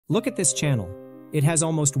Look at this channel. It has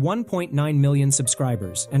almost 1.9 million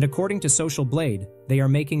subscribers, and according to Social Blade, they are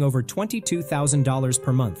making over $22,000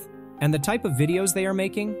 per month. And the type of videos they are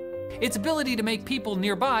making? Its ability to make people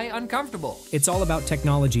nearby uncomfortable. It's all about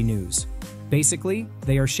technology news. Basically,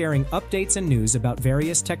 they are sharing updates and news about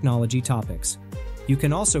various technology topics. You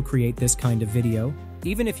can also create this kind of video,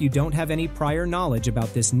 even if you don't have any prior knowledge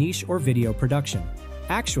about this niche or video production.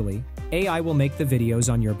 Actually, AI will make the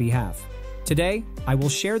videos on your behalf. Today, I will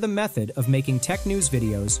share the method of making tech news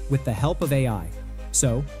videos with the help of AI.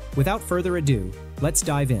 So, without further ado, let's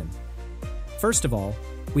dive in. First of all,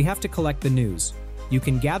 we have to collect the news. You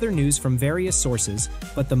can gather news from various sources,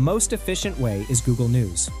 but the most efficient way is Google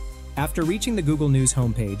News. After reaching the Google News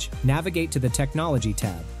homepage, navigate to the Technology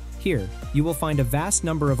tab. Here, you will find a vast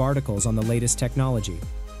number of articles on the latest technology.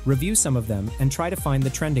 Review some of them and try to find the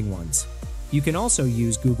trending ones. You can also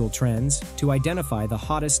use Google Trends to identify the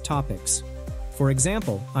hottest topics. For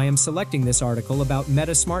example, I am selecting this article about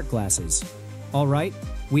Meta smart glasses. Alright,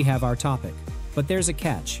 we have our topic. But there's a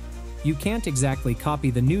catch. You can't exactly copy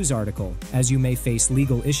the news article, as you may face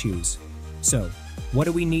legal issues. So, what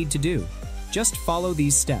do we need to do? Just follow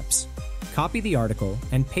these steps. Copy the article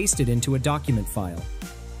and paste it into a document file.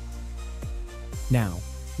 Now,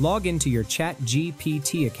 log into your Chat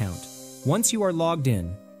GPT account. Once you are logged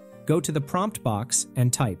in, go to the prompt box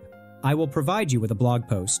and type, "I will provide you with a blog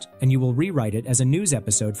post," and you will rewrite it as a news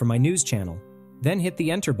episode for my news channel. Then hit the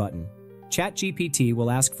enter button. ChatGPT will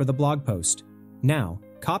ask for the blog post. Now,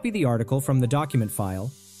 copy the article from the document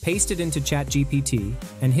file, paste it into ChatGPT,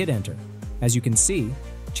 and hit enter. As you can see,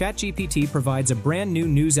 ChatGPT provides a brand new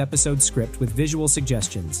news episode script with visual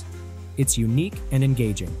suggestions. It's unique and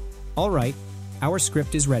engaging. Alright, our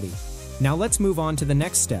script is ready. Now let's move on to the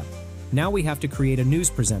next step. Now we have to create a news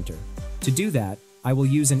presenter. To do that, I will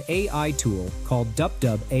use an AI tool called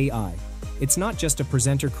DupDub AI. It's not just a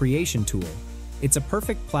presenter creation tool. It's a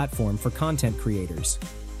perfect platform for content creators.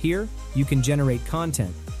 Here, you can generate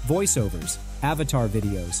content, voiceovers, avatar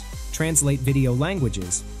videos, translate video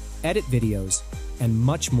languages, edit videos, and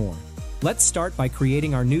much more. Let's start by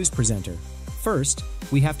creating our news presenter. First,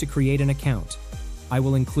 we have to create an account. I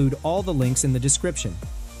will include all the links in the description.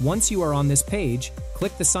 Once you are on this page,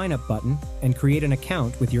 click the sign up button and create an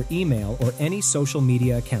account with your email or any social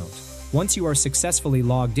media account. Once you are successfully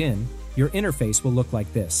logged in, your interface will look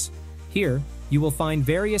like this. Here, you will find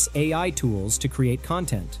various AI tools to create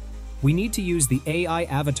content. We need to use the AI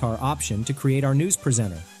avatar option to create our news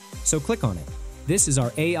presenter, so click on it. This is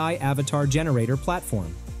our AI avatar generator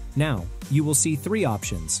platform. Now, you will see three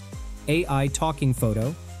options: AI talking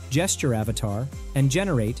photo, gesture avatar, and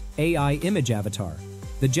generate AI image avatar.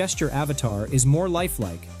 The gesture avatar is more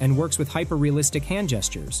lifelike and works with hyper-realistic hand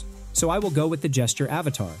gestures, so I will go with the gesture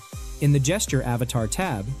avatar. In the gesture avatar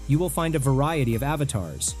tab, you will find a variety of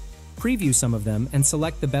avatars. Preview some of them and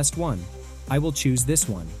select the best one. I will choose this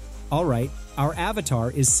one. Alright, our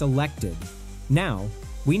avatar is selected. Now,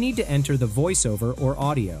 we need to enter the voiceover or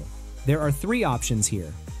audio. There are three options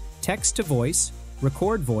here: text to voice,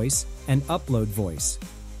 record voice, and upload voice.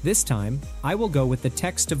 This time, I will go with the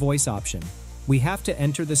text to voice option. We have to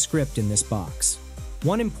enter the script in this box.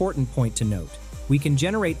 One important point to note: we can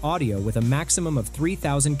generate audio with a maximum of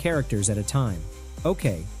 3,000 characters at a time.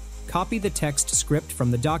 Okay, copy the text script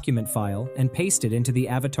from the document file and paste it into the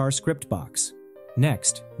avatar script box.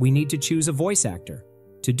 Next, we need to choose a voice actor.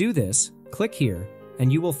 To do this, click here,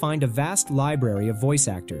 and you will find a vast library of voice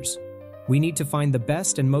actors. We need to find the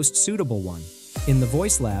best and most suitable one. In the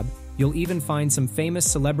Voice Lab, you'll even find some famous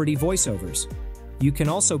celebrity voiceovers. You can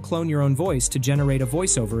also clone your own voice to generate a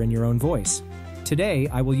voiceover in your own voice. Today,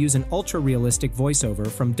 I will use an ultra-realistic voiceover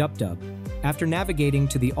from DupDub. After navigating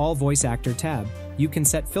to the All Voice Actor tab, you can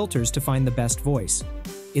set filters to find the best voice.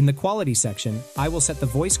 In the Quality section, I will set the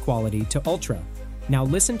voice quality to Ultra. Now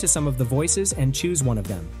listen to some of the voices and choose one of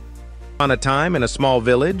them. On a time in a small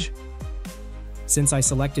village. Since I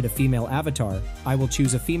selected a female avatar, I will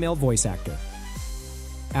choose a female voice actor.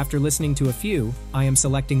 After listening to a few, I am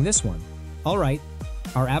selecting this one. Alright,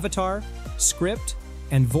 our avatar, script,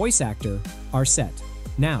 and voice actor are set.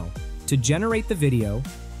 Now, to generate the video,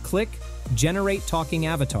 click Generate Talking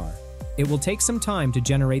Avatar. It will take some time to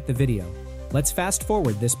generate the video. Let's fast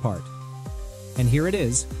forward this part. And here it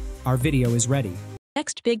is. Our video is ready.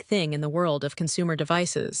 Next big thing in the world of consumer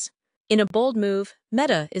devices. In a bold move,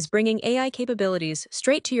 Meta is bringing AI capabilities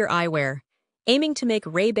straight to your eyewear, aiming to make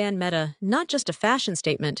Ray-Ban Meta not just a fashion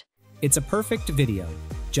statement. It's a perfect video,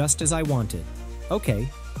 just as I wanted. Okay,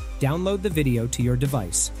 download the video to your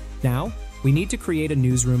device. Now, we need to create a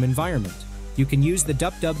newsroom environment. You can use the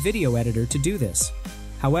DupDub video editor to do this.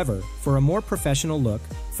 However, for a more professional look,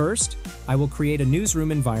 first, I will create a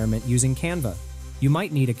newsroom environment using Canva. You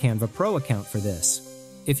might need a Canva Pro account for this.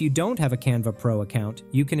 If you don't have a Canva Pro account,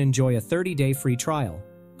 you can enjoy a 30-day free trial.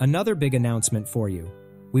 Another big announcement for you.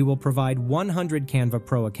 We will provide 100 Canva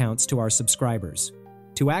Pro accounts to our subscribers.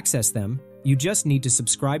 To access them, you just need to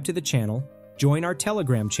subscribe to the channel, join our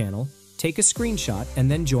Telegram channel, take a screenshot, and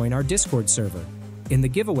then join our Discord server. In the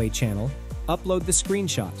giveaway channel, upload the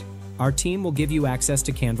screenshot. Our team will give you access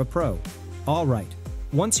to Canva Pro. Alright,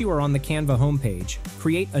 once you are on the Canva homepage,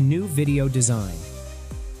 create a new video design.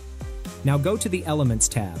 Now go to the Elements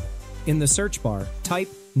tab. In the search bar, type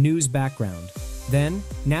News Background. Then,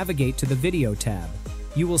 navigate to the Video tab.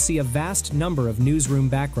 You will see a vast number of newsroom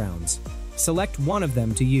backgrounds. Select one of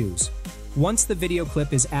them to use. Once the video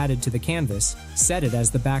clip is added to the canvas, set it as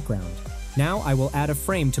the background. Now I will add a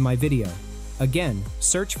frame to my video. Again,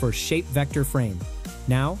 search for Shape Vector Frame.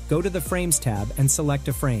 Now, go to the Frames tab and select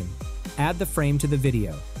a frame. Add the frame to the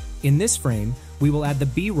video. In this frame, we will add the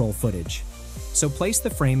B-roll footage. So place the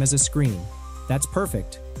frame as a screen. That's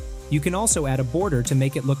perfect. You can also add a border to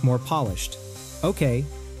make it look more polished. Okay,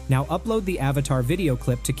 now upload the avatar video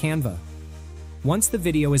clip to Canva. Once the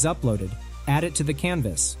video is uploaded, add it to the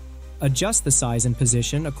canvas. Adjust the size and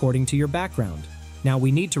position according to your background. Now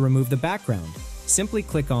we need to remove the background. Simply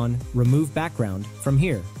click on Remove Background from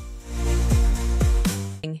here.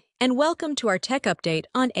 And welcome to our tech update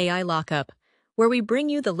on AI Lockup, where we bring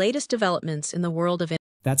you the latest developments in the world of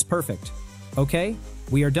That's perfect. Okay,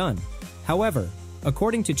 we are done. However,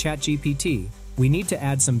 according to ChatGPT, we need to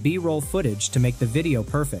add some B-roll footage to make the video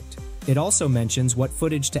perfect. It also mentions what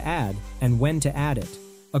footage to add and when to add it.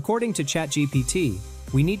 According to ChatGPT,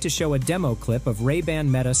 we need to show a demo clip of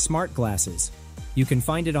Ray-Ban Meta smart glasses. You can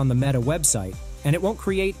find it on the Meta website, and it won't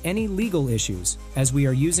create any legal issues, as we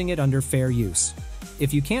are using it under fair use.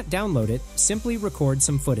 If you can't download it, simply record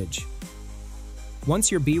some footage. Once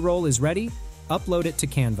your B-roll is ready, upload it to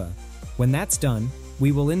Canva. When that's done,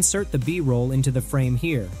 we will insert the B-roll into the frame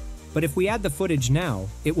here. But if we add the footage now,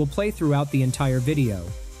 it will play throughout the entire video.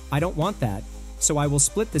 I don't want that, so I will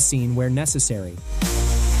split the scene where necessary.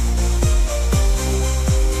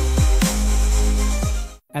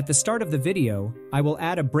 At the start of the video, I will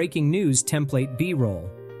add a breaking news template B-roll.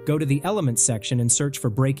 Go to the Elements section and search for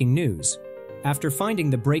breaking news. After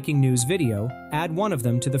finding the breaking news video, add one of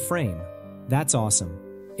them to the frame. That's awesome.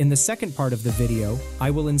 In the second part of the video,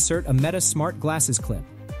 I will insert a Meta Smart Glasses clip.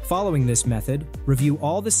 Following this method, review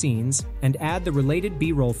all the scenes and add the related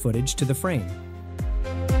B-roll footage to the frame.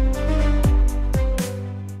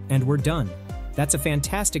 And we're done. That's a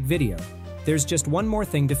fantastic video. There's just one more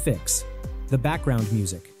thing to fix: the background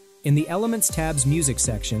music. In the Elements tab's Music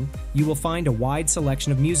section, you will find a wide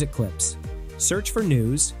selection of music clips. Search for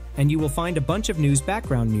News, and you will find a bunch of news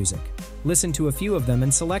background music. Listen to a few of them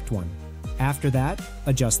and select one. After that,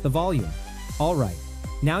 adjust the volume. Alright,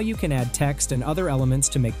 now you can add text and other elements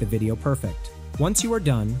to make the video perfect. Once you are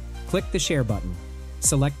done, click the Share button.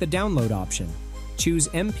 Select the Download option. Choose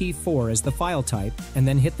MP4 as the file type, and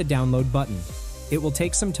then hit the Download button. It will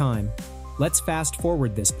take some time. Let's fast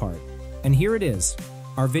forward this part. And here it is.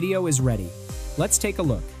 Our video is ready. Let's take a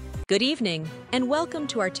look. Good evening, and welcome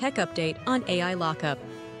to our tech update on AI Lockup,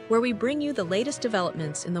 where we bring you the latest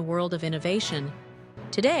developments in the world of innovation.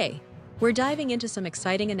 Today, we're diving into some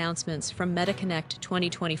exciting announcements from MetaConnect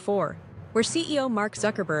 2024, where CEO Mark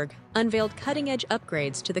Zuckerberg unveiled cutting-edge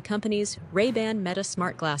upgrades to the company's Ray-Ban Meta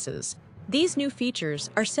smart glasses. These new features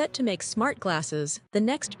are set to make smart glasses the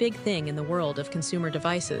next big thing in the world of consumer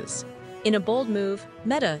devices. In a bold move,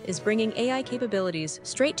 Meta is bringing AI capabilities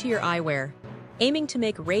straight to your eyewear, aiming to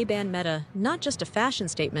make Ray-Ban Meta not just a fashion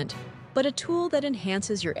statement, but a tool that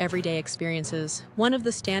enhances your everyday experiences. One of the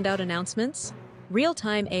standout announcements?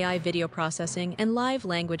 Real-time AI video processing and live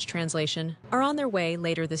language translation are on their way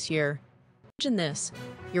later this year. Imagine this: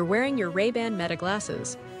 you're wearing your Ray-Ban Meta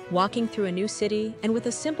glasses, walking through a new city, and with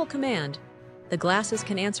a simple command, the glasses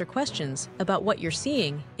can answer questions about what you're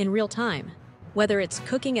seeing in real time. Whether it's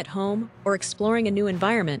cooking at home or exploring a new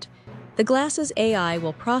environment, the glasses' AI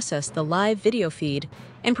will process the live video feed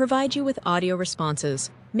and provide you with audio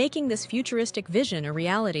responses, making this futuristic vision a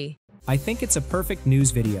reality. I think it's a perfect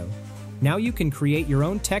news video. Now you can create your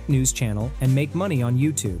own tech news channel and make money on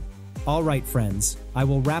YouTube. Alright friends, I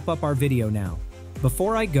will wrap up our video now.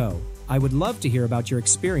 Before I go, I would love to hear about your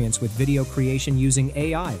experience with video creation using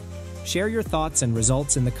AI. Share your thoughts and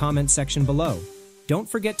results in the comment section below. Don't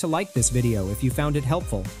forget to like this video if you found it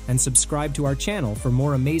helpful, and subscribe to our channel for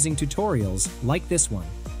more amazing tutorials like this one.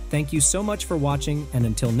 Thank you so much for watching, and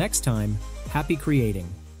until next time, happy creating!